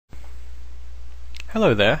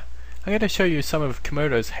Hello there. I'm going to show you some of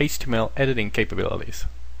Komodo's HTML editing capabilities.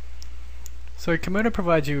 So Komodo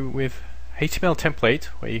provides you with HTML template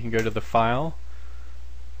where you can go to the file,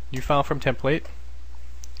 new file from template,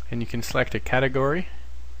 and you can select a category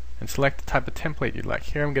and select the type of template you'd like.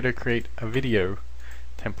 Here I'm going to create a video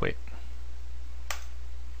template.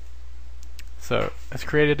 So it's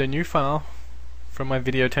created a new file from my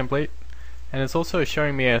video template, and it's also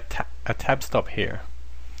showing me a tab stop here.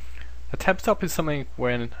 A tab stop is something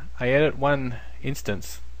when I edit one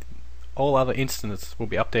instance, all other instances will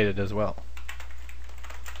be updated as well.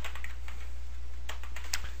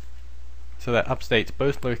 So that updates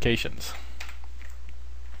both locations.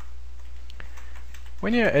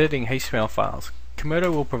 When you're editing HTML files,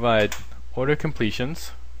 Komodo will provide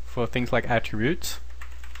auto-completions for things like attributes.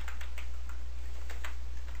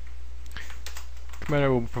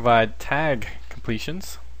 Komodo will provide tag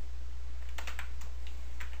completions.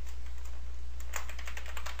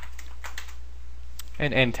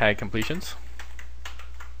 And end tag completions.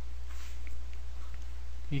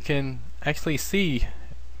 You can actually see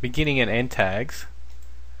beginning and end tags.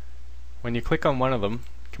 When you click on one of them,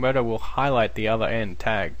 Komodo will highlight the other end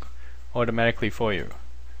tag automatically for you.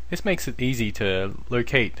 This makes it easy to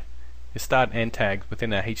locate your start and end tags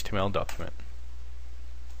within a HTML document.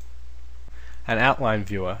 An outline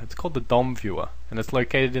viewer, it's called the DOM viewer, and it's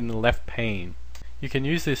located in the left pane. You can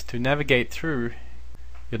use this to navigate through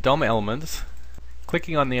your DOM elements.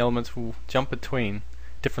 Clicking on the elements will jump between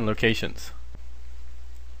different locations.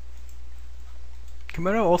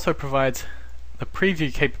 Komodo also provides the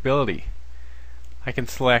preview capability. I can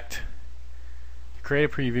select create a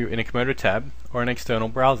preview in a Komodo tab or an external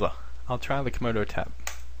browser. I'll try the Komodo tab.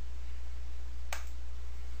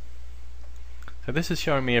 So this is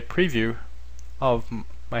showing me a preview of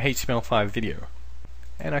my HTML5 video,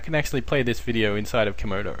 and I can actually play this video inside of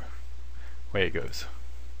Komodo where it goes.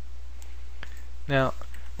 Now,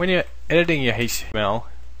 when you're editing your HTML,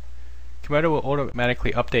 Komodo will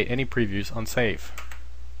automatically update any previews on save.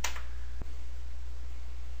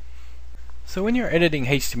 So when you're editing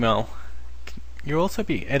HTML, you'll also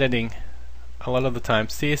be editing a lot of the time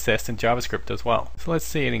CSS and JavaScript as well. So let's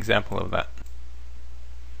see an example of that.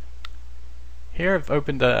 Here I've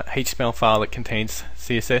opened a HTML file that contains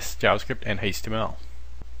CSS, JavaScript, and HTML.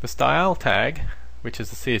 The style tag, which is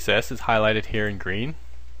the CSS, is highlighted here in green.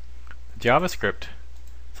 JavaScript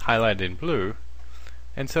is highlighted in blue,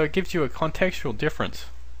 and so it gives you a contextual difference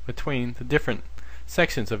between the different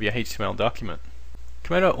sections of your HTML document.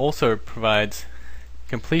 Komodo also provides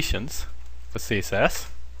completions for CSS,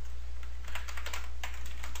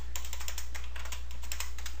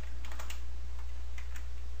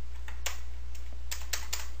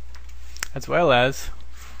 as well as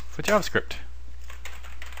for JavaScript.